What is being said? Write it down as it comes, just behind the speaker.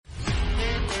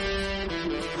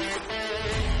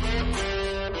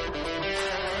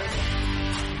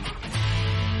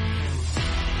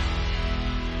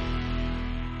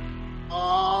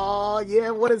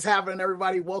And what is happening,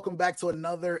 everybody? Welcome back to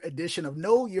another edition of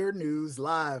Know Your News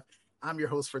Live. I'm your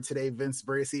host for today, Vince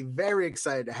Bracey. Very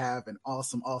excited to have an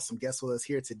awesome guest with us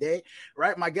here today.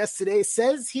 Right, my guest today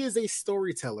says he is a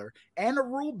storyteller and a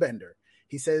rule bender.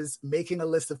 He says making a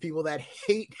list of people that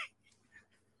hate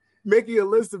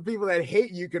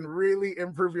you can really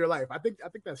improve your life. I think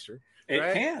that's true.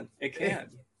 Right? It can.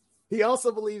 He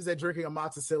also believes that drinking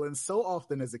amoxicillin so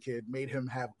often as a kid made him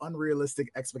have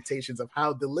unrealistic expectations of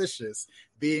how delicious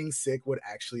being sick would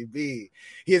actually be.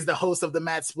 He is the host of the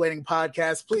Matt Splaining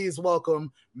podcast. Please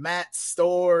welcome Matt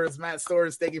Stores. Matt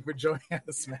Stores, thank you for joining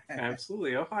us, man.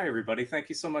 Absolutely. Oh, hi, everybody. Thank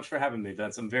you so much for having me,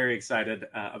 Vince. I'm very excited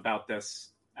about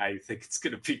this. I think it's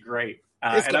going to be great.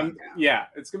 It's going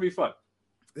to be fun.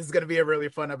 This is going to be a really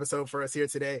fun episode for us here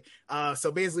today.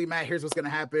 So basically, Matt, here's what's going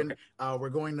to happen. We're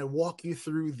going to walk you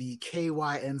through the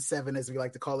KYN 7, as we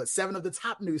like to call it, 7 of the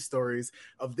top news stories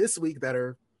of this week that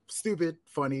are stupid,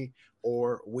 funny,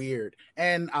 or weird.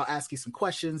 And I'll ask you some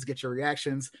questions, get your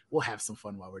reactions. We'll have some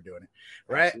fun while we're doing it.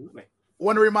 Right? Absolutely.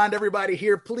 Want to remind everybody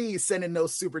here, please send in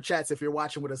those super chats if you're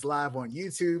watching with us live on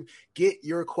YouTube. Get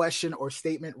your question or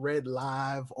statement read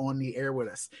live on the air with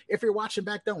us. If you're watching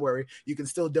back, don't worry. You can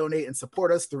still donate and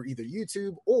support us through either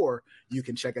YouTube or you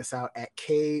can check us out at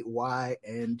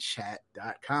kynchat.com.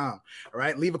 All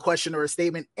right, leave a question or a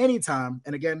statement anytime.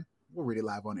 And again, we'll read it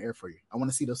live on air for you. I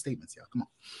want to see those statements, y'all. Come on.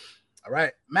 All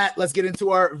right, Matt, let's get into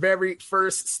our very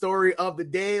first story of the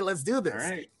day. Let's do this. All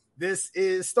right. This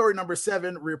is story number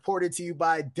 7, reported to you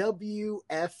by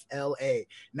WFLA.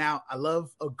 Now, I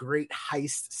love a great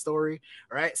heist story.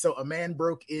 All right. So a man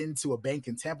broke into a bank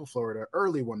in Tampa, Florida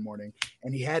early one morning,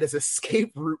 and he had his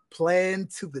escape route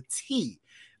planned to the T.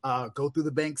 Go through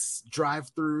the bank's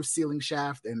drive-through ceiling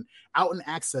shaft and out an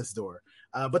access door.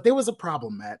 But there was a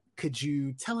problem, Matt. Could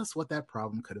you tell us what that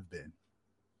problem could have been?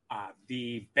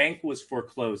 The bank was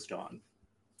foreclosed on.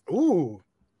 Ooh.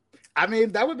 I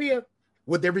mean, that would be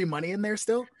would there be money in there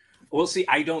still? Well, see,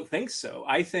 I don't think so.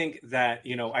 I think that,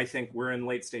 I think we're in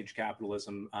late stage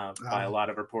capitalism by a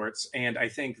lot of reports. And I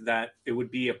think that it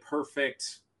would be a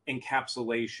perfect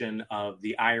encapsulation of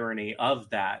the irony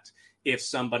of that if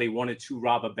somebody wanted to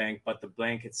rob a bank, but the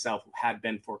bank itself had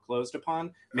been foreclosed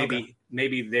upon.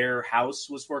 Maybe their house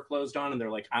was foreclosed on and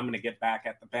they're like, I'm going to get back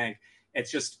at the bank.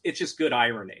 It's just good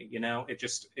irony, it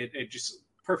just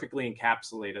perfectly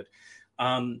encapsulated.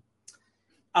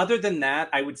 Other than that,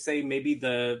 I would say maybe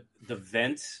the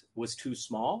vent was too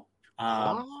small.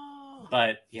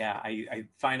 But yeah, I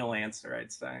final answer,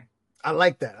 I'd say. I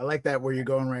like that. I like that where you're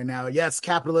going right now. Yes,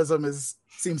 capitalism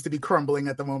seems to be crumbling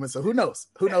at the moment. So who knows?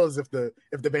 Who knows if the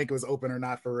bank was open or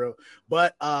not for real?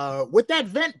 But with that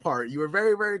vent part, you were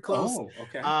very, very close. Oh,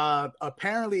 okay.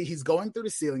 Apparently, he's going through the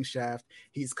ceiling shaft.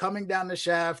 He's coming down the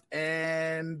shaft,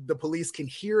 and the police can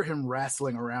hear him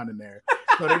wrestling around in there.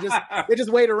 So they just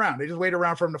wait around. They just wait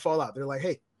around for him to fall out. They're like,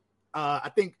 hey,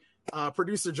 I think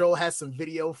producer Joel has some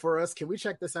video for us. Can we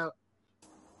check this out?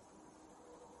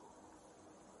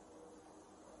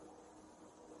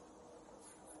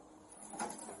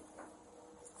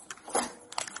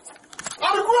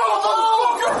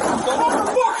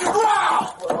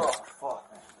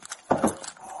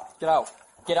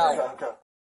 Get out.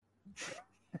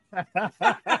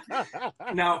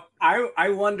 Now, I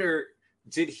wonder,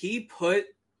 did he put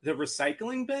the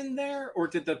recycling bin there or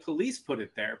did the police put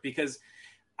it there? Because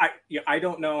I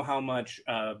don't know how much,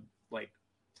 I'm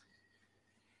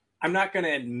not going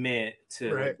to admit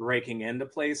to breaking into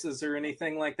places or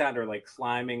anything like that or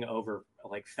climbing over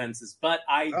fences. But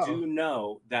I do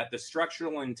know that the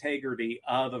structural integrity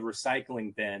of a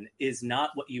recycling bin is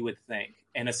not what you would think.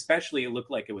 And especially it looked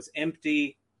like it was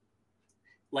empty,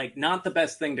 not the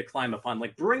best thing to climb up on.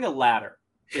 Bring a ladder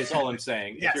is all I'm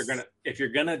saying. Yes. If you're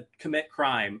going to commit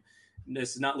crime,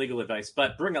 this is not legal advice,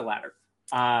 but bring a ladder.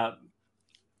 I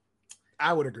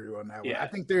would agree on that one. I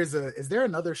think is there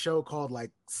another show called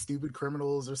Stupid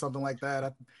Criminals or something like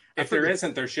that? If there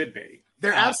isn't, there should be.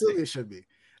 There absolutely should be.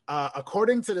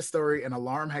 According to the story, an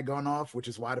alarm had gone off, which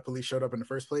is why the police showed up in the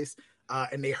first place.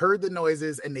 And they heard the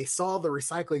noises and they saw the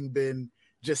recycling bin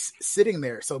just sitting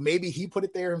there. So maybe he put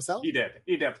it there himself? He did.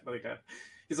 He definitely did.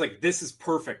 He's like, this is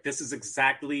perfect. This is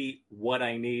exactly what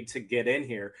I need to get in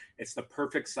here. It's the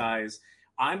perfect size.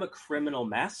 I'm a criminal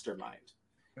mastermind.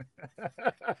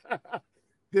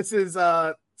 This is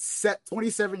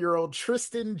 27-year-old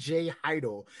Tristan J.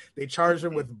 Heidel. They charged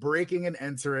him with breaking and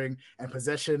entering and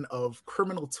possession of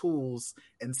criminal tools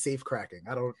and safe cracking.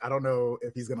 I don't know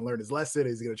if he's going to learn his lesson.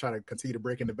 Is he going to try to continue to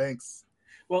break into banks?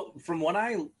 Well, from what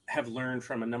I have learned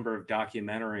from a number of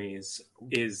documentaries,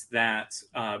 is that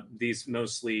these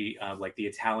mostly like the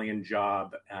Italian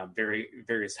Job,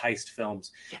 various heist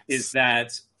films, Yes. is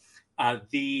that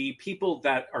the people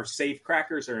that are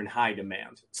safecrackers are in high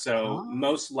demand. So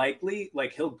most likely,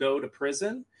 like he'll go to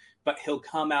prison, but he'll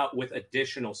come out with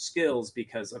additional skills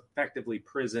because effectively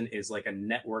prison is like a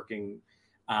networking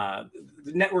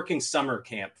summer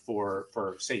camp for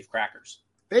safecrackers.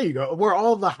 There you go. Where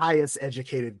all the highest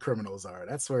educated criminals are.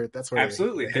 That's where.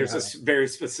 Absolutely. There's a very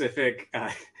specific.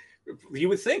 You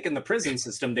would think in the prison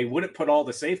system they wouldn't put all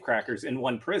the safecrackers in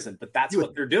one prison, but that's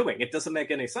what they're doing. It doesn't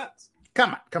make any sense.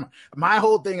 Come on. My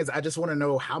whole thing is I just want to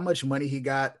know how much money he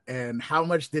got and how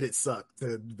much did it suck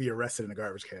to be arrested in a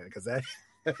garbage can, because that.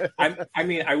 I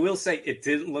mean, I will say it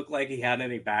didn't look like he had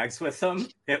any bags with him.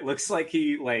 It looks like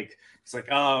it's like,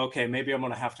 oh, okay, maybe I'm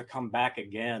gonna have to come back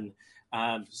again.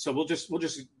 So we'll just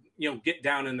get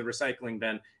down in the recycling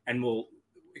bin and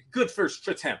good first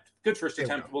attempt.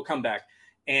 We'll come back.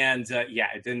 And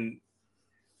it didn't.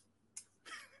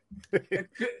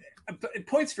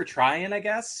 Points for trying, I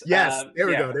guess. Yes, there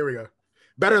we go.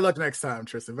 Better luck next time,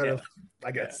 Tristan. Luck,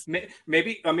 I guess.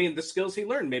 Maybe, I mean, the skills he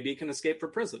learned, maybe he can escape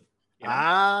from prison.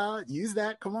 Use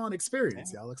that. Come on,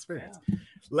 experience. Y'all experience. Yeah.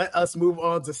 Let us move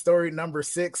on to story number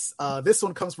 6. This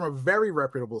one comes from a very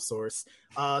reputable source,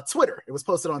 Twitter. It was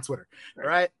posted on Twitter.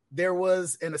 Right? There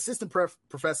was an assistant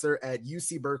professor at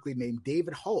UC Berkeley named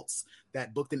David Holtz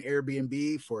that booked an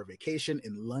Airbnb for a vacation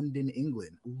in London,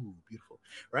 England. Ooh, beautiful.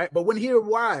 Right? But when he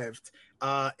arrived,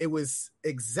 it was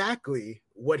exactly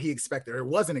what he expected, or it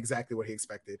wasn't exactly what he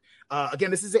expected.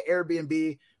 Again, this is an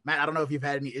Airbnb. Matt, I don't know if you've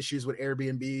had any issues with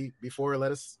Airbnb before.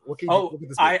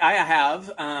 I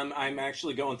have. I'm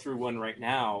actually going through one right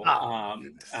now.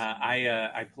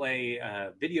 I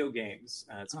play video games.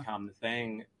 It's a common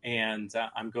thing. And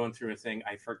I'm going through a thing.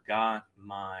 I forgot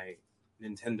my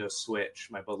Nintendo Switch,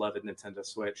 my beloved Nintendo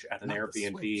Switch, at an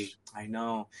Airbnb. I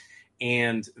know.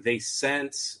 And they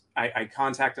I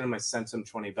contacted them. I sent them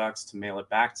 $20 to mail it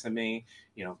back to me.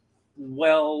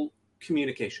 Good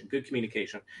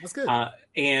communication. That's good.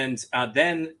 And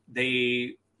then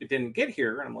it didn't get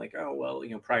here. And I'm like, oh, well,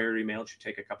 priority mail should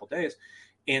take a couple days.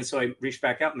 And so I reached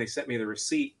back out and they sent me the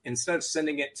receipt. Instead of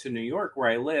sending it to New York, where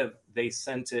I live, they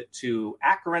sent it to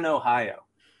Akron, Ohio.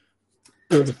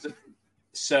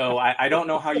 So I don't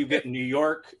know how you get New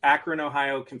York, Akron,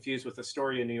 Ohio confused with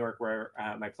Astoria, New York, where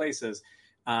my place is.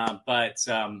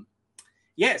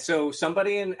 So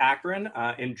somebody in Akron,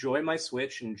 enjoy my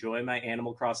Switch, enjoy my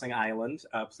Animal Crossing island.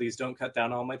 Please don't cut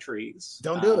down all my trees.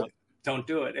 Don't do it. Don't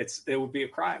do it. It would be a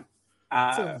crime.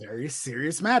 It's a very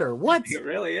serious matter. What? It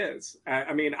really is.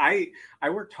 I mean, I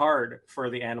worked hard for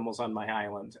the animals on my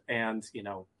island, and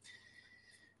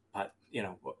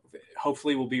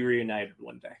hopefully we'll be reunited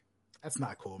one day. That's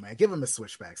not cool, man. Give him a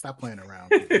Switch back. Stop playing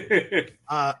around.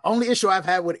 Only issue I've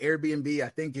had with Airbnb, I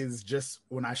think, is just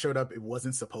when I showed up, it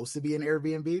wasn't supposed to be an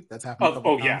Airbnb. That's happened a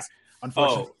couple times,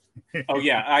 unfortunately.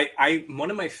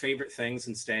 One of my favorite things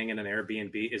in staying in an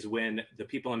Airbnb is when the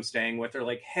people I'm staying with are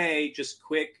like, hey, just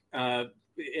quick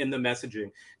in the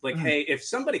messaging. Like, hey, if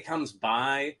somebody comes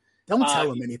by. Don't tell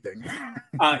them anything.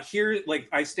 Here, like,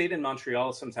 I stayed in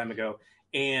Montreal some time ago,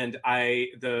 and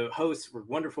the hosts were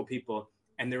wonderful people.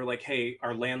 And they were like, hey,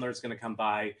 our landlord's going to come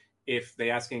by. If they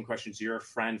ask any questions, you're a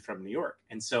friend from New York.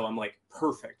 And so I'm like,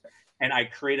 perfect. And I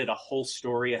created a whole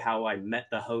story of how I met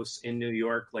the hosts in New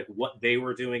York, like what they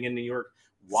were doing in New York,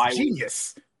 why.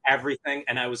 Genius. Everything.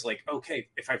 And I was like, okay,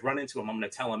 if I run into them, I'm going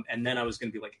to tell them. And then I was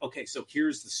going to be like, okay, so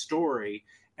here's the story.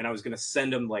 And I was going to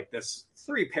send them like this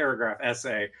 3-paragraph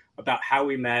essay about how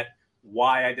we met,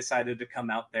 why I decided to come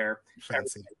out there.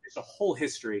 Fancy. It's a whole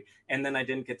history. And then I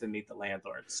didn't get to meet the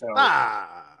landlord. So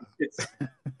it's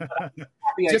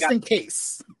just in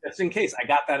case. Just in case. I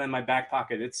got that in my back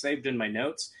pocket. It's saved in my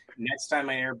notes. Next time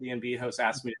my Airbnb host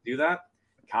asks me to do that,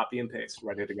 copy and paste,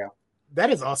 ready to go. That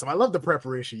is awesome. I love the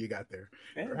preparation you got there.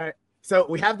 Yeah. Right. So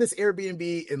we have this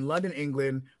Airbnb in London,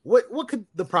 England. What could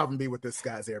the problem be with this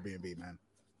guy's Airbnb, man?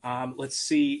 Let's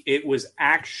see. It was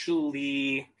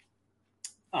actually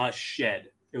a shed.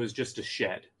 It was just a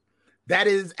shed. That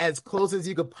is as close as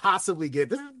you could possibly get.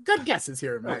 This is good guesses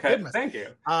here, man. Okay, thank you.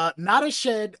 Not a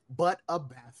shed, but a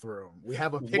bathroom. We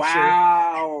have a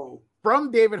picture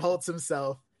from David Holtz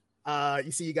himself.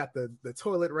 You see, you got the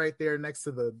toilet right there next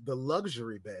to the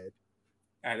luxury bed.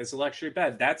 That is a luxury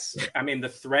bed. The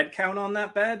thread count on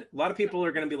that bed. A lot of people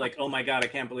are going to be like, oh my God, I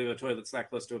can't believe a toilet's that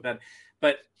close to a bed.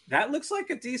 But that looks like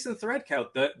a decent thread count.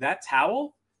 That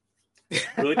towel,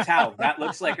 good towel. That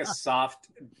looks like a soft,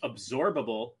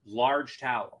 absorbable, large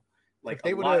towel. Like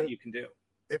a lot you can do.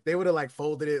 if they would have like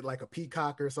folded it like a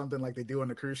peacock or something like they do on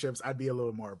the cruise ships, I'd be a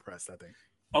little more impressed, I think.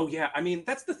 Oh yeah, I mean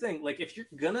that's the thing. Like if you're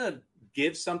gonna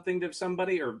give something to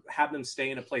somebody or have them stay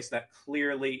in a place that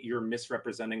clearly you're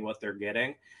misrepresenting what they're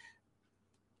getting,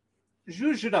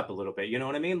 zhuzh it up a little bit. You know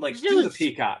what I mean? Like do the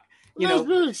peacock. You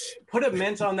know, put a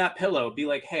mint on that pillow. Be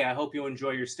like, hey, I hope you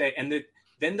enjoy your stay. And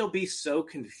then they'll be so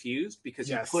confused because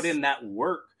you put in that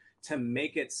work to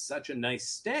make it such a nice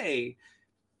stay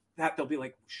that they'll be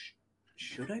like,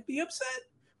 should I be upset?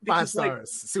 Because, 5 stars, like,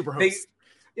 super host.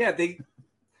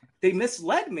 They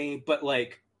misled me, but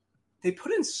like they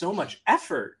put in so much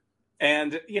effort,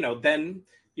 and then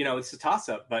it's a toss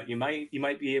up, but you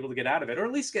might be able to get out of it, or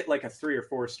at least get like a 3 or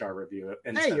 4 star review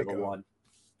instead of a 1.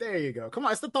 There you go. Come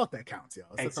on, it's the thought that counts,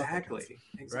 y'all. Exactly.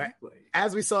 Right?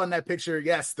 As we saw in that picture,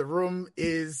 yes, the room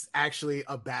is actually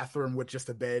a bathroom with just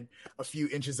a bed a few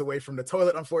inches away from the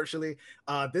toilet, unfortunately.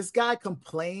 This guy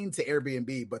complained to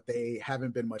Airbnb, but they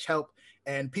haven't been much help.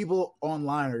 And people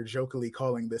online are jokingly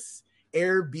calling this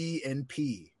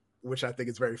Airbnb, which I think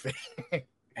is very fitting.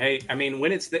 Hey, I mean,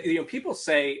 when it's people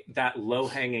say that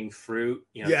low-hanging fruit,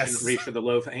 shouldn't reach for the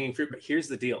low-hanging fruit, but here's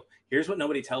the deal. Here's what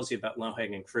nobody tells you about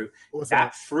low-hanging fruit.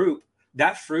 That fruit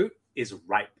is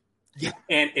ripe. Yeah.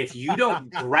 And if you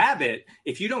don't grab it,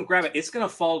 it's going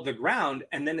to fall to the ground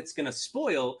and then it's going to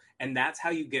spoil. And that's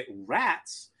how you get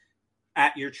rats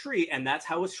at your tree. And that's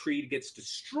how a tree gets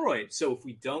destroyed. So if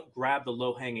we don't grab the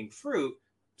low-hanging fruit,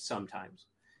 sometimes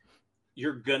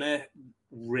you're going to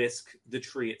risk the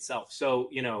tree itself. So,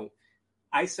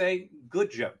 I say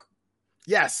good joke.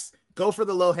 Yes. Go for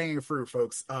the low-hanging fruit,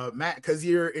 folks. Matt, because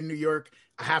you're in New York,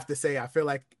 I have to say, I feel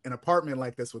like an apartment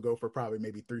like this would go for probably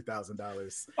maybe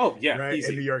 $3,000. Oh, yeah. Right? Easy.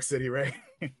 In New York City, right?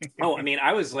 Oh, I mean,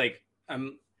 I was like, I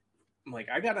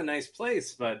got a nice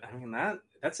place, but I mean,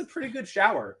 that's a pretty good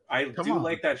shower. I do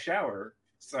like that shower.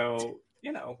 So,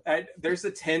 there's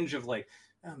a tinge of like,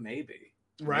 oh, maybe.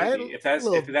 Right? Maybe. If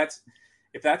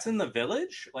that's in the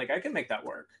Village, like I can make that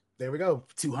work. There we go.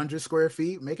 200 square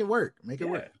feet. Make it work. Make it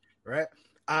work. Right?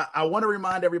 I want to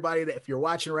remind everybody that if you're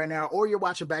watching right now or you're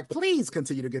watching back, please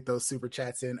continue to get those super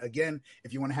chats in. Again,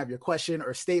 if you want to have your question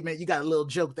or statement, you got a little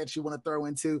joke that you want to throw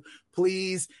into,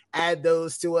 please add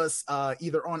those to us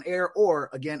either on air or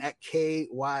again at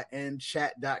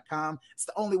kynchat.com. It's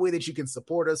the only way that you can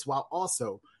support us while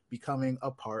also becoming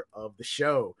a part of the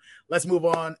show. Let's move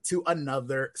on to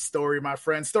another story, my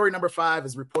friend. Story number 5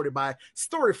 is reported by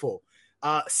Storyful.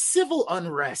 Civil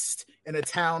unrest in a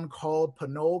town called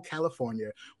Pinole,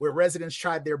 California, where residents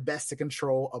tried their best to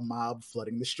control a mob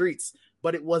flooding the streets.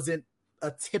 But it wasn't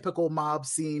a typical mob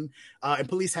scene, and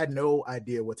police had no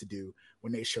idea what to do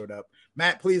when they showed up.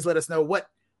 Matt, please let us know what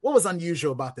was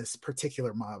unusual about this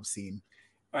particular mob scene.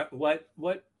 What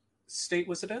state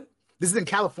was it in? This is in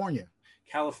California.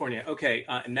 California. Okay.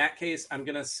 In that case, I'm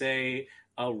going to say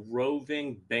a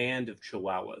roving band of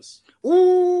Chihuahuas.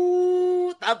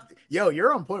 Ooh,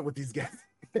 you're on point with these guys.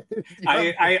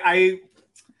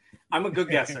 I'm a good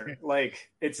guesser. Like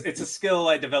it's a skill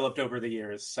I developed over the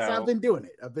years. So I've been doing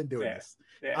it. This.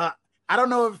 Yeah. I don't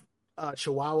know if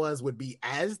Chihuahuas would be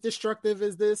as destructive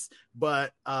as this,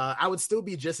 but I would still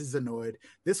be just as annoyed.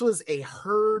 This was a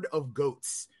herd of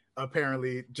goats,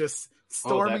 apparently, just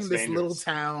storming this little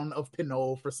town of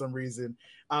Pinole for some reason.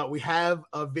 We have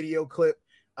a video clip.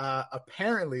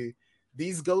 Apparently,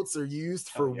 these goats are used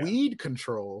for weed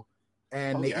control,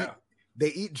 and they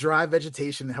eat dry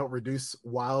vegetation to help reduce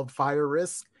wildfire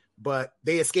risk. But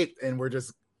they escaped and were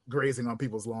just grazing on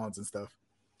people's lawns and stuff.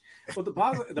 Well,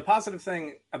 the positive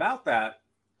thing about that,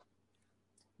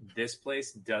 this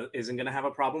place isn't going to have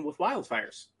a problem with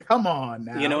wildfires. Come on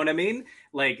now. You know what I mean?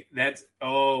 Like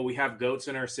we have goats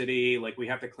in our city. Like we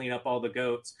have to clean up all the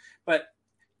goats. But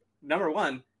number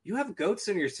one, you have goats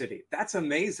in your city. That's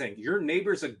amazing. Your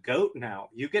neighbor's a goat now.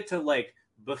 You get to like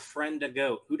befriend a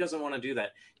goat. Who doesn't want to do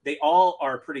that? They all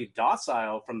are pretty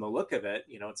docile from the look of it.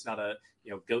 It's not a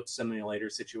goat simulator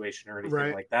situation or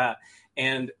anything like that.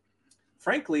 And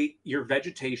frankly, your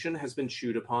vegetation has been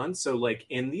chewed upon. So like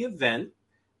in the event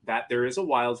that there is a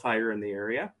wildfire in the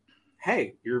area,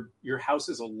 hey, your house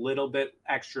is a little bit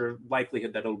extra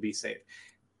likelihood that it'll be safe.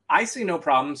 I see no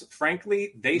problems.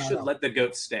 Frankly, they should let the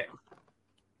goats stay.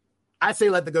 I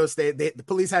say let the goats stay. The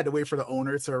police had to wait for the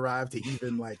owner to arrive to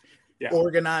even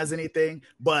organize anything.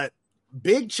 But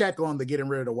big check on the getting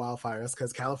rid of the wildfires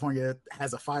because California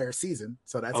has a fire season.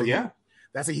 So that's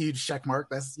that's a huge check mark.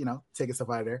 That's, taking stuff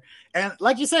out of there. And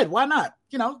like you said, why not?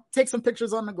 Take some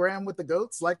pictures on the gram with the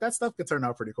goats. Like that stuff could turn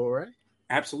out pretty cool, right?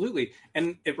 Absolutely.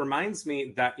 And it reminds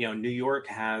me that, New York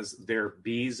has their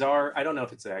bee czar. I don't know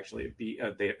if it's actually a bee,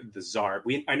 the czar.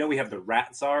 I know we have the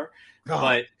rat czar, Oh,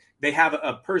 but they have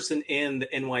a person in the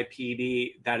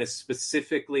NYPD that is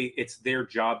specifically, it's their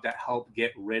job to help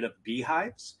get rid of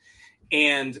beehives.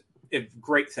 And a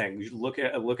great thing. You look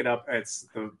it up. It's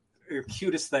the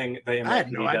cutest thing the NYPD I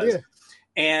had no does. idea.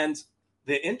 And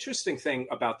the interesting thing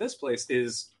about this place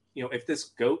is, if this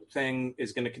goat thing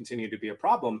is going to continue to be a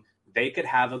problem, they could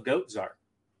have a goat czar,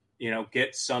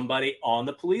 get somebody on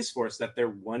the police force that their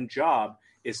one job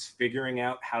is figuring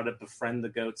out how to befriend the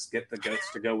goats, get the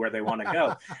goats to go where they want to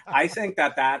go. I think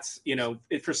that's,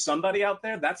 for somebody out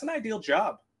there, that's an ideal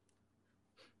job.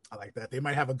 I like that. They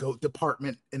might have a goat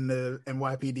department in the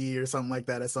NYPD or something like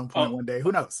that at some point one day.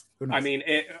 Who knows? I mean,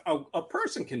 a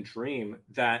person can dream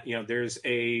that, there's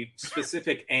a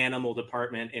specific animal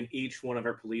department in each one of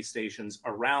our police stations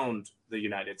around the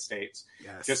United States,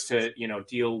 just to,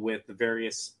 deal with the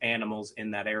various animals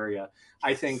in that area.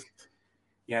 I think,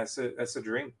 that's a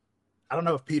dream. I don't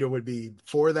know if Peter would be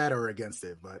for that or against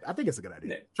it, but I think it's a good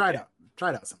idea. Try it out. Try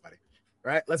it out, somebody.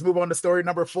 All right, let's move on to story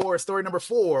number 4. Story number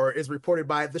 4 is reported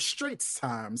by the Straits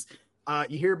Times.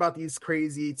 You hear about these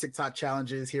crazy TikTok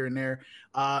challenges here and there.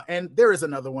 And there is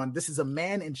another one. This is a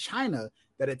man in China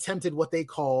that attempted what they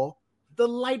call the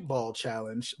light bulb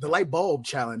challenge,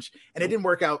 and it didn't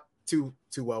work out too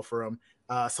well for him.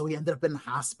 So he ended up in the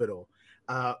hospital.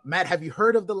 Matt, have you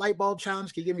heard of the light bulb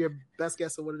challenge? Can you give me your best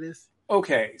guess of what it is?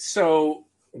 Okay, so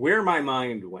where my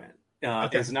mind went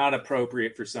is not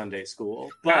appropriate for Sunday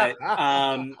school, but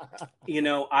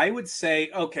I would say,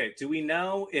 okay, do we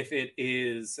know if it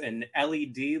is an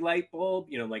LED light bulb,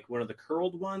 like one of the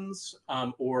curled ones,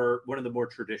 or one of the more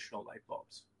traditional light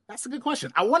bulbs? That's a good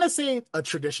question. I want to say a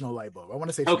traditional light bulb. I want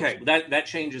to say okay. That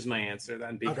changes my answer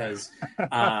then, because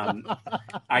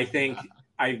I think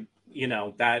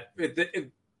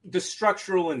the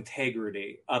structural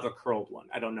integrity of a curled one.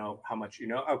 I don't know how much you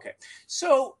know. Okay.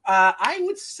 So I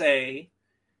would say,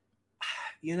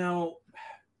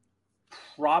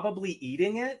 probably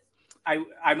eating it.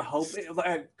 I'm hoping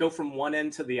go from one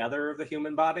end to the other of the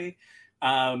human body.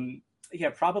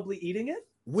 Probably eating it.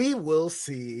 We will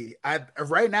see.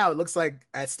 Right now, it looks like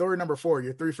at story number 4,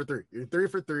 you're 3 for 3. You're 3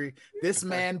 for 3. This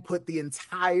man put the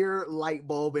entire light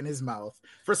bulb in his mouth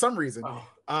for some reason.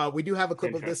 We do have a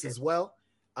clip of this as well.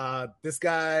 This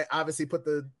guy obviously put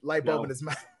the light bulb in his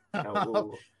mouth.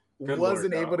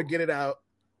 Wasn't able to get it out,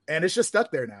 and it's just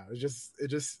stuck there now. It's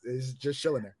just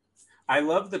chilling there. I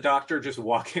love the doctor just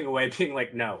walking away being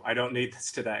like, no, I don't need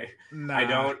this today. Nah. I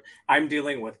don't. I'm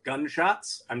dealing with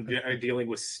gunshots. I'm dealing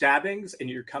with stabbings, and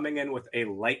you're coming in with a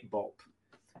light bulb.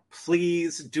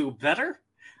 Please do better.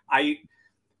 I'm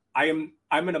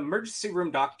an emergency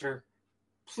room doctor.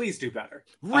 Please do better.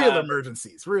 Real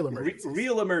emergencies.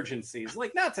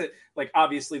 Like, not to, like,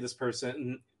 obviously this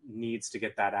person needs to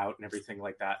get that out and everything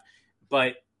like that,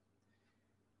 but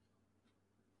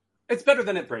it's better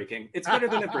than it breaking.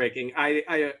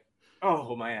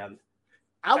 Oh man.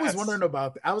 I was wondering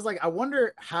about, I was like, I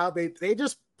wonder how they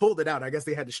just pulled it out. I guess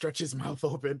they had to stretch his mouth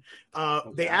open.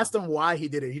 They asked him why he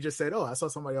did it. He just said, I saw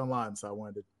somebody online, so I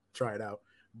wanted to try it out.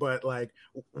 But like,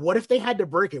 what if they had to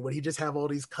break it? Would he just have all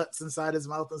these cuts inside his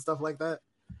mouth and stuff like that?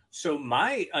 So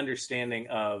my understanding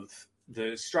of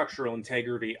the structural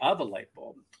integrity of a light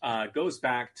bulb goes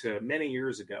back to many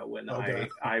years ago when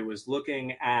I was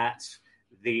looking at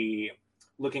being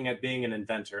an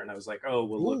inventor, and I was like,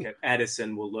 we'll look at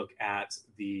Edison, we'll look at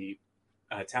the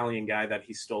Italian guy that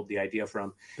he stole the idea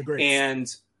from. And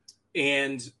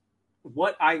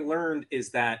what I learned is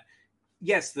that,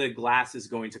 yes, the glass is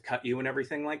going to cut you and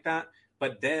everything like that,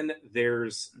 but then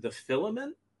there's the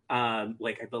filament. I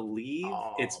believe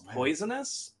it's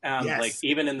poisonous, yes, like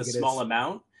even in the small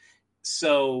amount.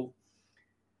 So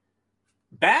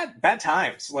bad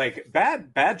times, like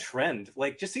bad trend.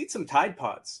 Like, just eat some Tide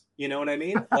Pods. You know what I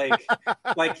mean?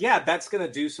 That's going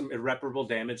to do some irreparable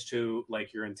damage to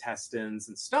like your intestines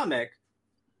and stomach,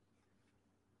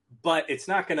 but it's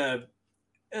not going to,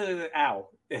 ow.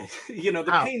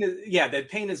 The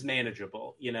pain is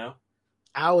manageable,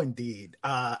 Ow, indeed.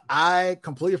 I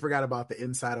completely forgot about the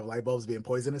inside of light bulbs being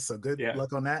poisonous. So good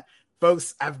luck on that,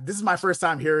 folks. This is my first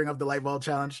time hearing of the light bulb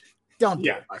challenge. Don't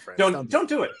do it, my friend. Don't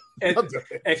do it.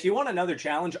 If you want another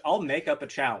challenge, I'll make up a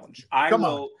challenge. I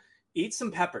will eat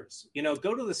some peppers.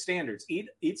 Go to the standards.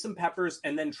 Eat some peppers,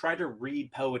 and then try to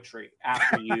read poetry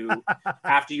after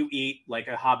you eat like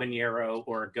a habanero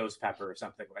or a ghost pepper or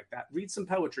something like that. Read some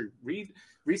poetry. Read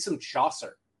some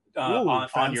Chaucer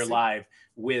on your live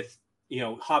with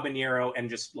habanero and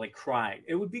just like crying.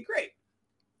 It would be great.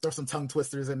 Throw some tongue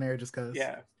twisters in there just because.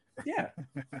 Yeah.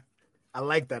 I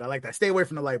like that. I like that. Stay away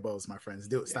from the light bulbs, my friends.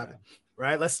 Do it. Stop it.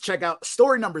 Right. Let's check out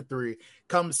story number 3.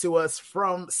 Comes to us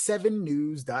from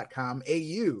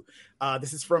 7news.com.au.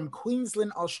 This is from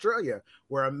Queensland, Australia,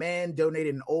 where a man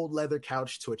donated an old leather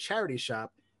couch to a charity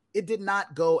shop. It did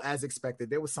not go as expected.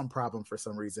 There was some problem for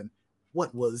some reason.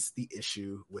 What was the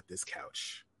issue with this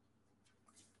couch?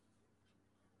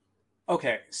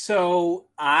 Okay, so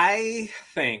I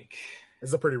think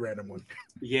it's a pretty random one.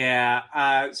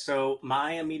 Yeah. So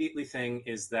my immediately thing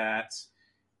is that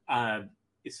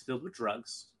it's filled with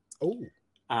drugs. Oh.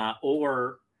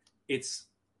 Or it's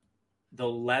the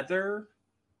leather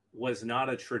was not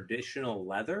a traditional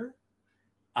leather.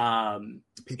 And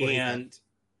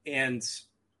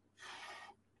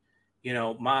you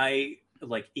know, my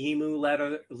like emu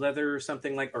leather or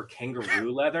something like, or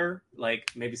kangaroo leather, like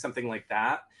maybe something like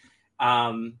that.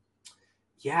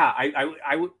 Yeah,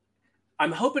 I would.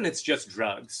 I'm hoping it's just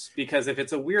drugs, because if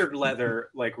it's a weird leather,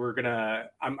 like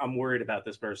I'm worried about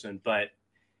this person. But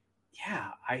yeah,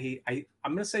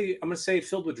 I'm gonna say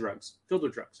filled with drugs. Filled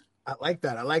with drugs. I like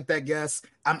that. I like that guess.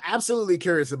 I'm absolutely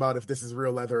curious about if this is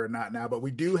real leather or not now, but we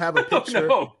do have a picture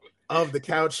of the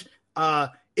couch.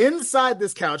 Inside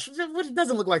this couch, which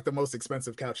doesn't look like the most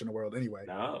expensive couch in the world anyway.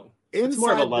 No. It's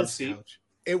more of a love seat. Couch,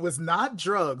 it was not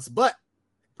drugs, but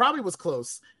probably was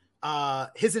close.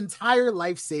 His entire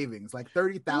life savings, like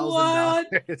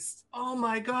 $30,000. Oh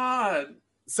my God.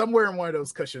 Somewhere in one of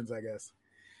those cushions, I guess.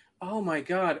 Oh my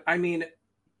God. I mean,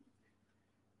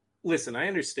 listen, I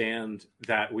understand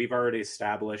that we've already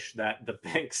established that the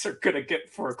banks are going to get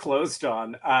foreclosed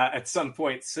on at some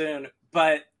point soon,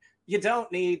 but you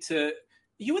don't need to.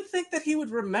 You would think that he would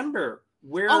remember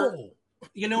where,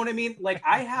 you know what I mean? Like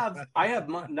I have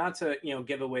not to,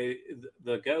 give away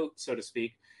the goat, so to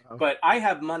speak, but I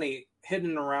have money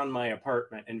hidden around my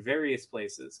apartment in various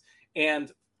places.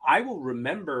 And I will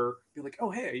remember, be like, oh,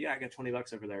 hey, yeah, I got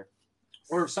 $20 over there.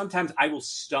 Or sometimes I will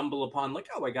stumble upon like,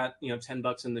 oh, I got,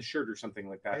 $10 in the shirt or something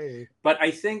like that. Hey. But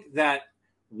I think that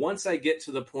once I get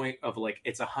to the point of like,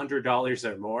 it's $100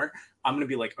 or more, I'm going to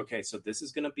be like, okay, so this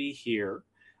is going to be here.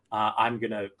 I'm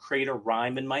going to create a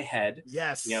rhyme in my head.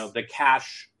 Yes. The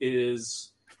cash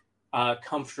is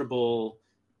comfortable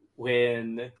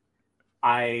when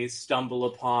I stumble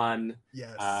upon,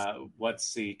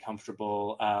 what's the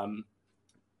comfortable,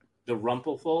 the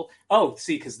rumpelful. Oh,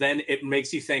 see, because then it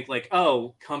makes you think like,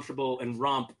 oh, comfortable and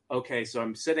rump. Okay, so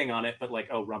I'm sitting on it, but like,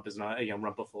 oh, rump is not,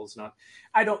 rumpelful is not.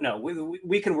 I don't know.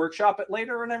 We can workshop it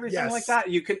later and everything like that.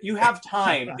 You have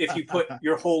time if you put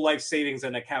your whole life savings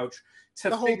in a couch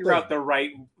to figure out the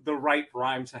right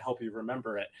rhyme to help you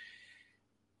remember it.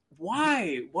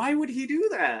 Why would he do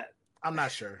that? I'm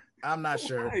not sure.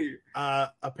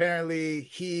 Apparently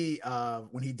he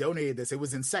when he donated this, it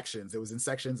was in sections, a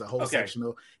whole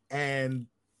sectional, and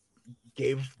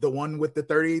gave the one with the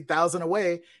 30,000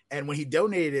 away. And when he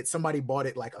donated it, somebody bought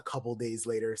it like a couple days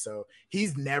later. So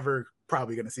he's never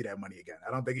probably going to see that money again.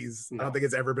 I don't think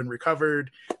it's ever been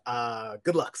recovered.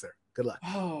 Good luck, sir. Good luck.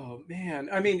 Oh man.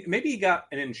 I mean, maybe he got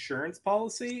an insurance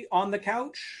policy on the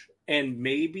couch, and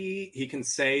maybe he can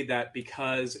say that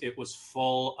because it was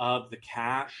full of the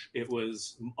cash, it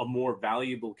was a more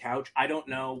valuable couch. I don't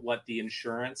know what the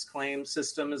insurance claim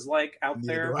system is like out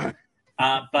there.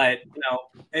 But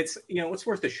it's it's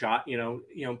worth a shot.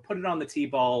 Put it on the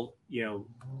T-ball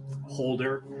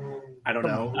holder. I don't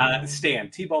know,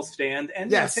 stand, T-ball stand, and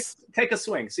take a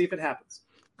swing, see if it happens.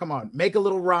 Come on, make a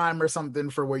little rhyme or something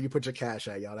for where you put your cash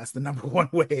at, y'all. That's the number one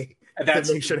way to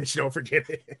make sure that you don't forget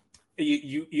it.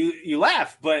 You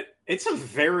laugh, but it's a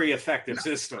very effective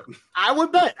system. I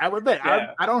would bet.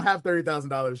 Yeah. I don't have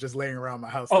 $30,000 just laying around my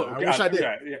house. I wish I did.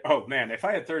 Yeah. Oh man, if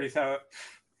I had 30,000.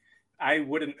 I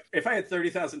wouldn't. If I had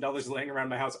 $30,000 laying around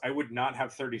my house, I would not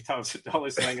have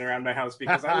 $30,000 laying around my house,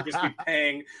 because I would just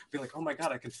be like, oh my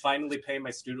God, I can finally pay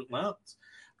my student loans.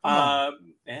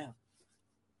 Yeah.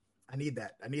 I need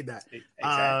that. Exactly.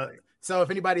 So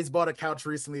if anybody's bought a couch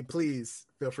recently, please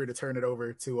feel free to turn it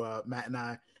over to Matt and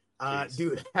I.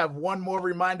 Do have one more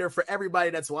reminder for everybody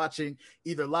that's watching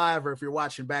either live or if you're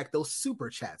watching back, those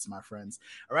super chats, my friends.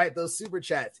 All right, those super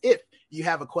chats. If you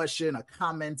have a question, a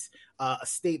comment, a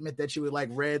statement that you would like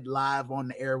read live on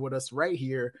the air with us right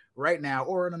here, right now,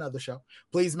 or in another show,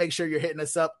 please make sure you're hitting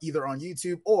us up either on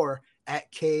YouTube or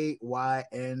at kynchat.com.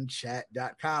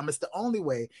 It's the only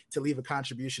way to leave a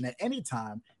contribution at any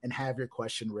time and have your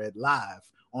question read live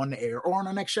on the air or on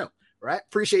our next show. right?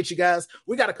 Appreciate you guys.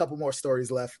 We got a couple more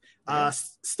stories left.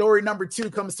 Story number 2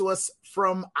 comes to us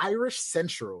from Irish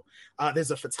Central.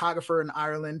 There's a photographer in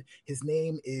Ireland. His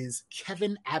name is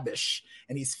Kevin Abish,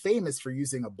 and he's famous for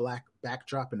using a black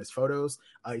backdrop in his photos.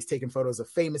 He's taken photos of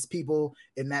famous people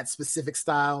in that specific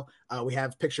style. We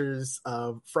have pictures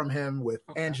from him with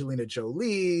Angelina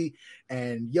Jolie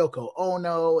and Yoko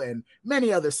Ono and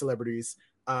many other celebrities.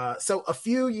 So a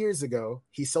few years ago,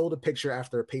 he sold a picture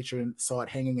after a patron saw it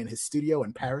hanging in his studio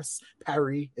in Paris,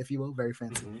 if you will, very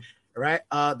fancy, right?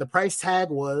 The price tag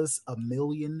was $1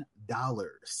 million.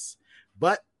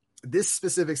 But this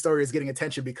specific story is getting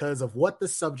attention because of what the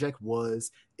subject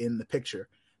was in the picture.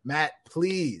 Matt,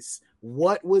 please,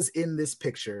 what was in this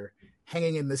picture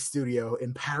hanging in the studio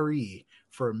in Paris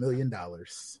for $1 million?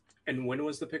 And when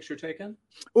was the picture taken?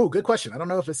 Oh, good question. I don't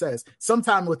know if it says.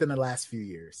 Sometime within the last few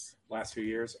years. Last few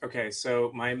years? Okay,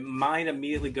 so my mind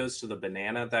immediately goes to the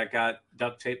banana that got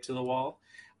duct taped to the wall.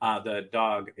 The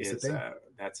dog is,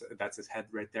 that's his head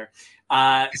right there.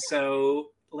 So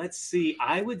let's see.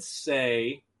 I would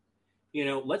say,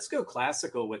 let's go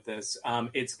classical with this.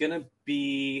 It's going to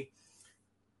be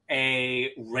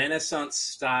a Renaissance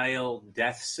style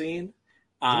death scene.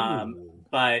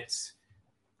 But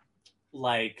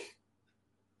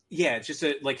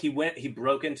he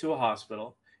broke into a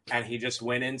hospital and he just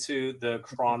went into the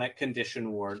chronic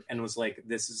condition ward and was like,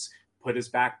 put his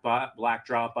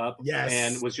backdrop up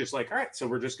and was just like, all right, so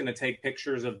we're just going to take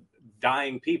pictures of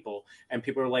dying people. And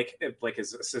people are like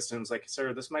his assistant was like,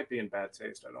 sir, this might be in bad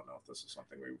taste. I don't know if this is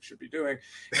something we should be doing.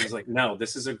 And he's like, no,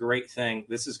 this is a great thing.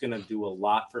 This is going to do a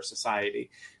lot for society.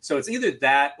 So it's either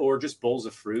that or just bowls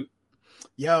of fruit.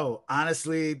 Yo,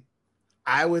 honestly,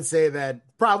 I would say that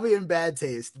probably in bad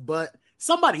taste, but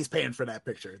somebody's paying for that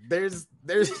picture. There's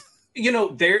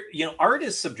art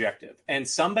is subjective, and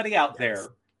somebody out there,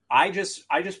 I just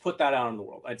put that out in the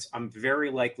world. I'm very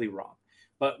likely wrong.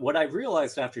 But what I've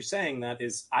realized after saying that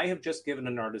is I have just given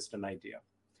an artist an idea,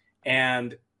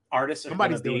 and artists are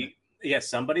going to be,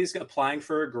 somebody's applying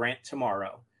for a grant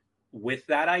tomorrow with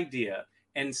that idea.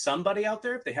 And somebody out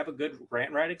there, if they have a good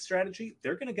grant writing strategy,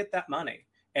 they're going to get that money.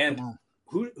 And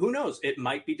who knows? It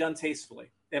might be done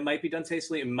tastefully. You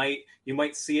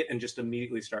might see it and just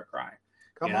immediately start crying.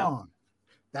 Come on.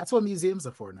 That's what museums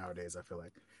are for nowadays, I feel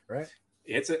like, right?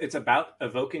 It's about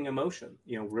evoking emotion,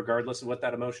 regardless of what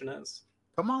that emotion is.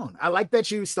 Come on. I like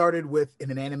that you started with an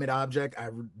inanimate object. I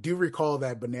do recall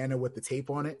that banana with the tape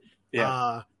on it.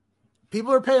 Yeah.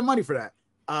 People are paying money for that.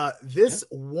 This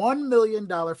 $1 million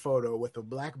photo with a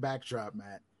black backdrop,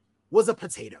 Matt, was a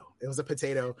potato. It was a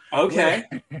potato. Okay.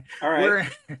 All right.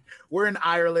 We're in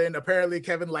Ireland. Apparently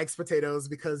Kevin likes potatoes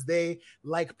because they,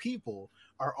 like people,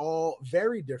 are all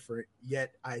very different,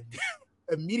 yet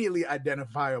immediately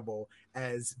identifiable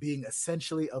as being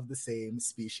essentially of the same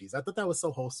species. I thought that was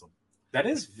so wholesome. That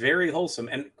is very wholesome.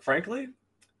 And frankly,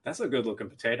 that's a good looking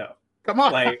potato. Come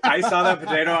on. I saw that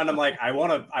potato and I'm like, I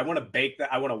want to bake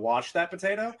that. I want to wash that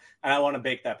potato and I want to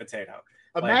bake that potato.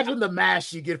 Imagine the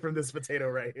mash you get from this potato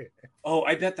right here. Oh,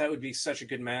 I bet that would be such a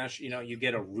good mash. You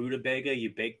get a rutabaga, you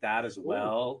bake that as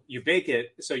well. Ooh. You bake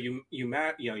it. So you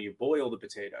boil the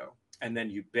potato and then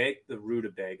you bake the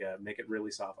rutabaga, make it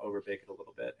really soft, over bake it a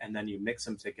little bit. And then you mix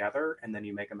them together and then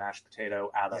you make a mashed potato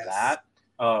out of that.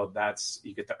 Oh,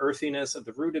 you get the earthiness of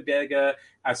the rutabaga.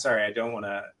 I'm sorry, I don't want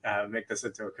to make this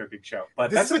into a cooking show,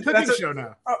 but that's a cooking show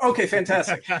now. Okay,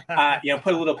 fantastic. Put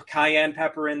a little cayenne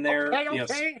pepper in there.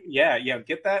 Okay.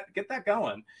 Get that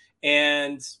going,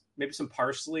 and maybe some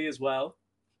parsley as well,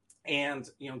 and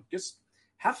just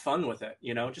have fun with it.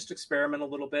 Just experiment a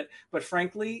little bit. But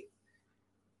frankly,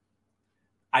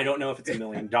 I don't know if it's $1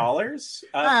 million for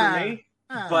me,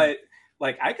 but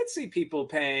I could see people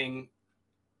paying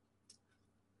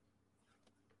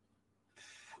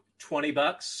 $20,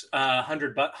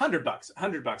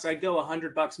 $100. I'd go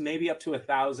 $100, maybe up to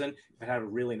 $1,000 if it had a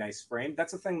really nice frame.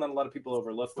 That's the thing that a lot of people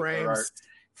overlook with their art.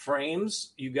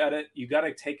 Frames, you gotta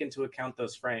take into account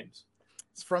those frames.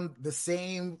 It's from the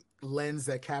same lens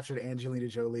that captured Angelina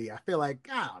Jolie. I feel like,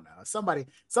 I don't know,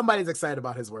 somebody's excited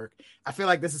about his work. I feel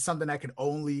like this is something that can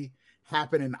only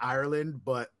happen in Ireland,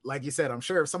 but like you said, I'm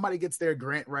sure if somebody gets their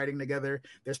grant writing together,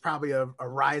 there's probably a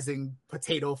rising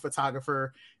potato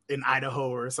photographer in Idaho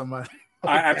or somebody.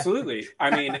 Absolutely.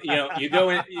 I mean, you go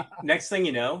in, next thing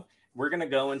you know, we're going to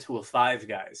go into a Five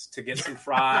Guys to get some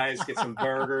fries, get some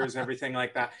burgers, everything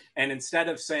like that. And instead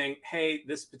of saying, hey,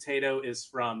 this potato is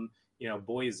from,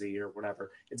 Boise or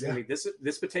whatever, it's going to be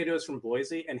this potato is from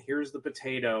Boise. And here's the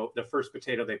first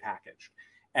potato they packaged.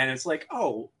 And it's like,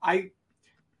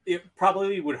 it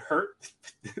probably would hurt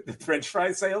the French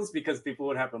fry sales because people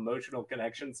would have emotional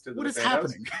connections to the potatoes. What is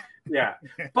happening? Yeah.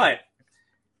 But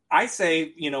I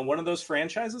say, one of those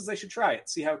franchises, they should try it,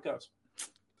 see how it goes.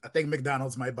 I think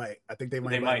McDonald's might bite. I think they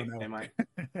might. They might.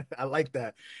 I like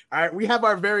that. All right, we have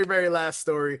our very, very last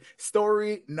story.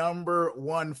 Story number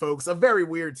 1, folks. A very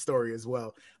weird story as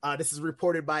well. This is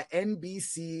reported by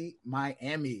NBC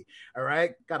Miami. All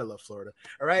right, gotta love Florida.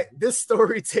 All right, this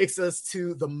story takes us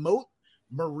to the Moat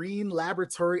Marine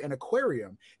Laboratory and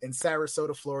Aquarium in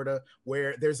Sarasota, Florida,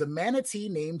 where there's a manatee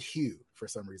named Hugh for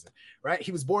some reason, right?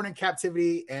 He was born in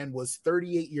captivity and was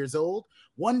 38 years old.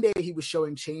 One day he was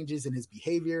showing changes in his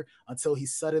behavior until he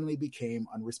suddenly became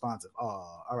unresponsive.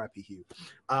 Oh, R.I.P. Hugh.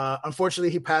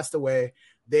 Unfortunately, he passed away.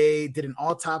 They did an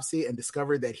autopsy and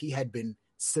discovered that he had been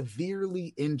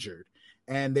severely injured,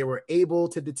 and they were able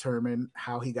to determine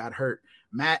how he got hurt.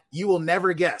 Matt, you will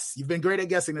never guess. You've been great at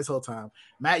guessing this whole time.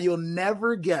 Matt, you'll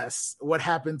never guess what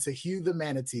happened to Hugh the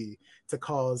manatee to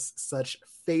cause such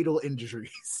fatal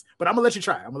injuries. But I'm going to let you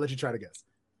try. I'm going to let you try to guess.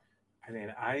 I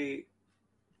mean, I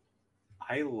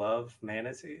love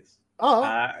manatees. Oh.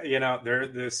 They're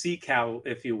the sea cow,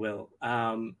 if you will.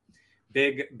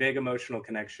 Big emotional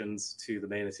connections to the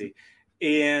manatee.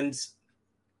 And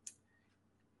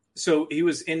so he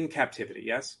was in captivity,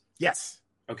 yes? Yes.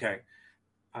 Okay.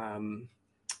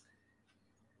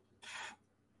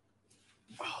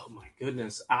 Oh my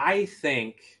goodness. I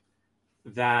think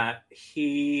that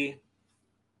he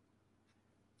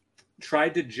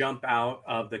tried to jump out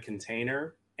of the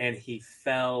container and he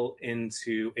fell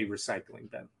into a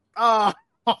recycling bin. Oh,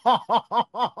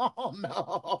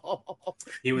 no.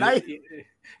 He was, nice.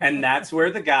 And that's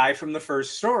where the guy from the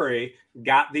first story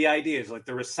got the idea. It's like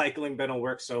the recycling bin will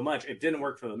work so much. It didn't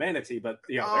work for the manatee, but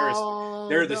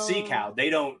they're the sea cow.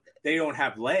 They don't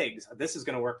have legs. This is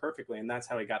going to work perfectly, and that's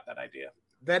how he got that idea.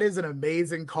 That is an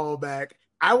amazing callback.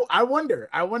 I wonder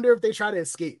if they try to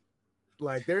escape.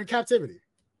 Like, they're in captivity.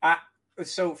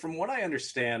 So from what I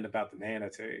understand about the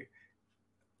manatee,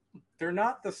 they're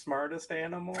not the smartest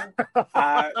animal.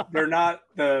 They're not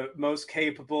the most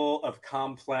capable of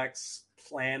complex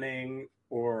planning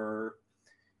or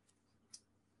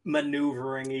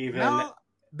maneuvering even. No,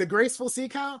 the graceful sea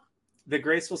cow? The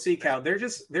graceful sea cow.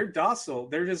 They're docile.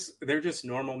 They're just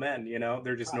normal men,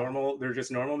 They're just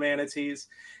normal manatees.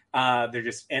 They're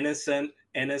just innocent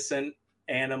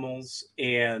animals,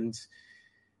 and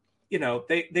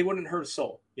they wouldn't hurt a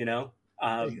soul,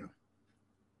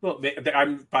 Well,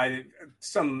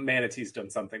 some manatee's done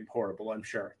something horrible, I'm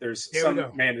sure. There's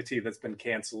some manatee that's been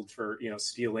canceled for,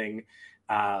 stealing,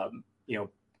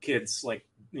 kids, like,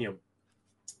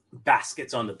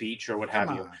 baskets on the beach or what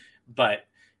have you. But,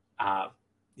 I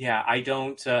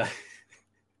don't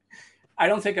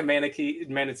think a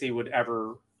manatee would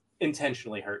ever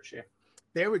intentionally hurt you.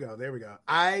 There we go.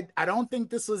 I don't think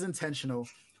this was intentional,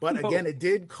 but again, it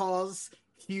did cause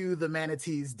Hugh the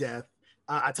manatee's death.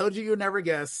 I told you you'll never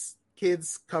guess.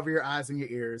 Kids, cover your eyes and your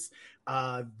ears.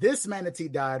 This manatee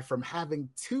died from having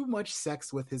too much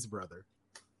sex with his brother.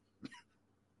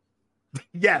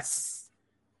 Yes.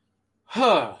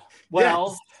 Huh. Well,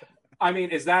 yes. I mean,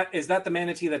 is that the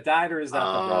manatee that died, or is that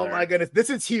the brother? Oh my goodness. This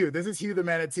is Hugh the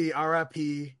manatee.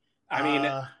 R.I.P. I mean,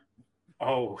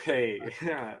 hey.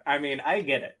 I mean, I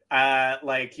get it.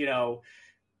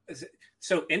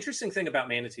 So interesting thing about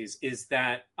manatees is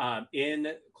that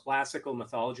in classical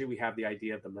mythology, we have the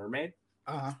idea of the mermaid.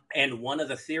 Uh-huh. And one of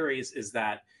the theories is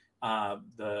that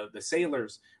the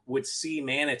sailors would see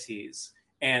manatees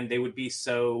and they would be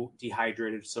so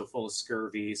dehydrated, so full of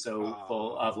scurvy, so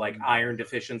full of like iron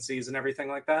deficiencies and everything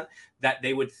like that, that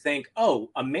they would think,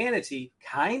 oh, a manatee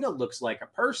kind of looks like a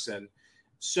person.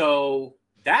 So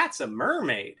that's a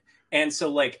mermaid. And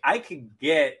so like I could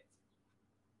get,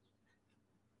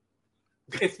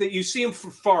 if you see them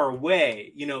from far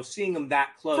away, seeing them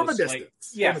that close, from a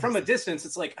distance, from a distance,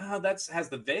 it's like, oh, has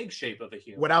the vague shape of a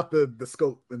human without the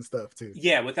scope and stuff too.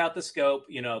 Yeah, without the scope,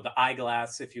 the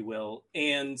eyeglass, if you will.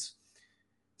 And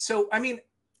so, I mean,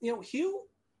 Hugh,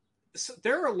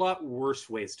 there are a lot worse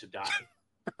ways to die.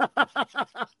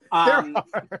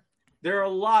 There are a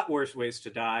lot worse ways to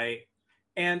die.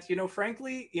 And,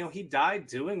 frankly, he died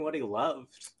doing what he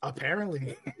loved.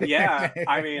 Apparently. Yeah.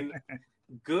 I mean,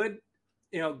 good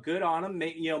on him.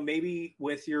 Maybe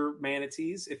with your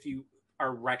manatees, if you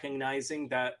are recognizing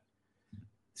that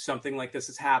something like this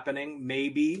is happening,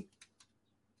 maybe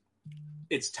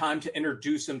it's time to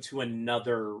introduce him to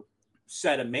another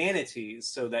set of manatees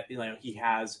so that, he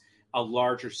has a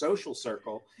larger social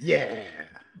circle. Yeah.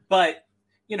 But,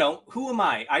 who am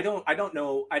I? I don't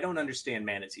know. I don't understand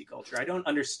manatee culture. I don't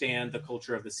understand the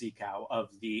culture of the sea cow, of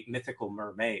the mythical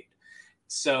mermaid.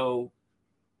 So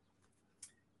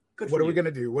what are we going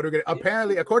to do?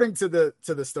 Apparently, according to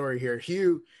the story here,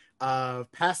 Hugh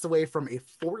passed away from a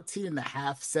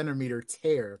 14.5 centimeter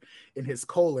tear in his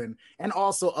colon, and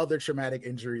also other traumatic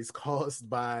injuries caused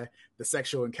by the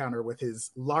sexual encounter with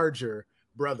his larger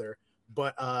brother.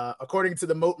 But according to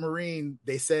the Moat Marine,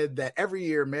 they said that every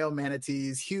year male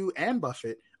manatees, Hugh and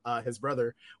Buffett, his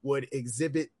brother, would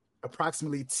exhibit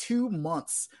approximately 2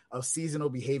 months of seasonal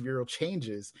behavioral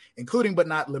changes, including but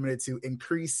not limited to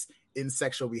increase in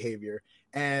sexual behavior.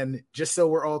 And just so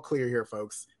we're all clear here,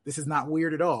 folks, this is not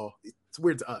weird at all. It's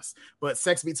weird to us, but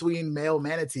sex between male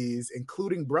manatees,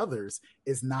 including brothers,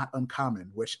 is not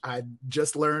uncommon, which I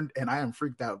just learned, and I am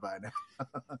freaked out by now.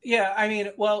 Yeah, I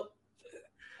mean, well,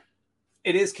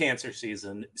 it is cancer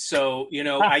season, so, you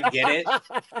know, I get it.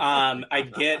 I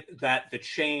get that the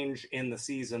change in the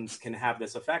seasons can have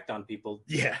this effect on people.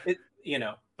 Yeah. You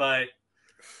know, but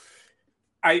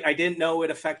I didn't know it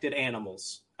affected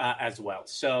animals as well.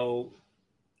 So,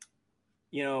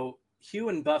 you know, Hugh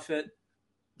and Buffett,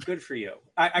 good for you.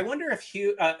 I wonder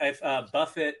if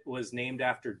Buffett was named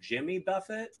after Jimmy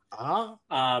Buffett.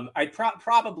 I'd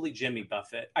probably Jimmy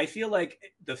Buffett. I feel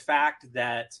like the fact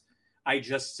that I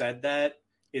just said that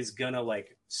is gonna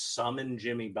like summon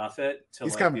Jimmy Buffett to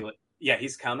he's like coming. be like, yeah,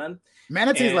 he's coming.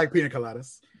 Manatees like pina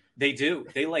coladas. They do.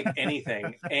 They like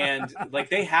anything. And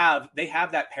like they have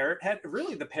that parrot head.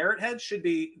 Really, the parrot head should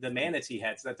be the manatee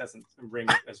head. So that doesn't ring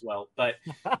as well. But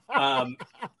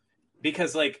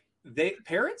because like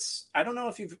parrots, I don't know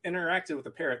if you've interacted with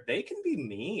a parrot, they can be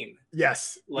mean.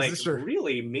 Yes. Like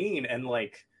really mean and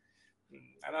like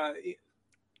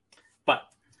but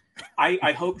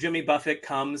I hope Jimmy Buffett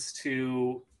comes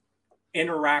to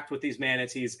interact with these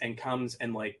manatees and comes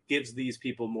and like gives these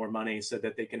people more money so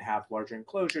that they can have larger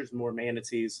enclosures, more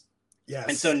manatees. Yes.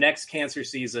 And so next cancer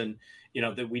season, you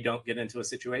know, that we don't get into a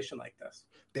situation like this.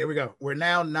 There we go. We're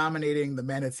now nominating the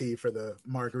manatee for the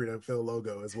Margaritaville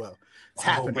logo as well. It's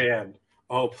happening. Man.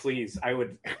 Oh, please. I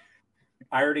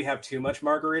already have too much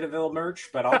Margaritaville merch,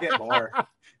 but I'll get more.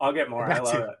 I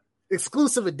love it.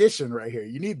 Exclusive edition right here.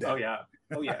 You need that. Oh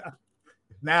yeah.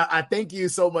 Now, I thank you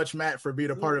so much, Matt, for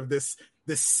being a part of the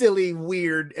silly,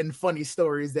 weird, and funny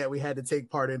stories that we had to take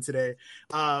part in today.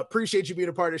 Appreciate you being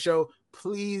a part of the show.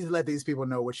 Please let these people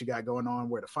know what you got going on,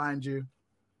 where to find you.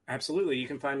 Absolutely. You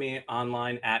can find me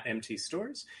online at MT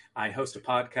Stores. I host a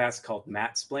podcast called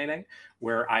Mattsplaining,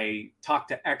 where I talk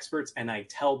to experts and I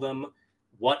tell them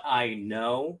what I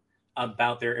know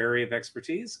about their area of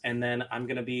expertise. And then I'm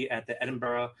going to be at the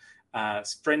Edinburgh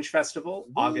Fringe Festival,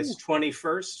 August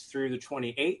 21st through the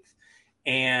 28th.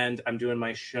 And I'm doing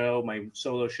my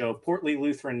solo show, Portly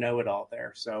Lutheran Know-It-All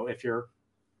there. So if you're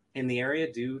in the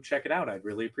area, do check it out. I'd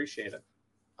really appreciate it.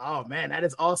 Oh, man, that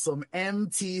is awesome.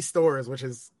 MT Stores, which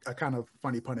is a kind of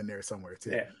funny pun in there somewhere,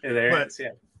 too. Yeah, there is, yeah.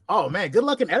 Oh, man, good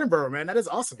luck in Edinburgh, man. That is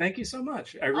awesome. Thank you so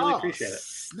much. I really appreciate it.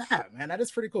 Snap, man. That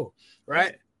is pretty cool.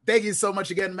 Right? Thank you so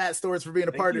much again, Matt Stores, for being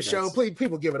a part of the show. Please,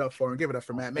 people, give it up for him. Give it up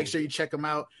for Matt. Make sure you check him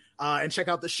out and check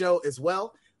out the show as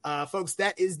well. Folks,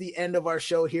 that is the end of our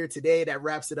show here today. That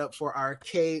wraps it up for our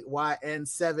KYN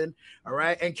 7. All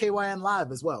right. And KYN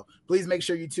Live as well. Please make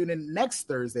sure you tune in next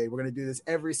Thursday. We're going to do this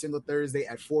every single Thursday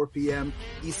at 4 p.m.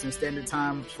 Eastern Standard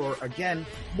Time for, again,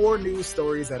 more news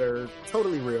stories that are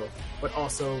totally real, but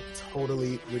also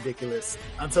totally ridiculous.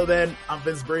 Until then, I'm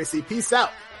Vince Bracey. Peace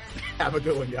out. Have a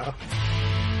good one, y'all.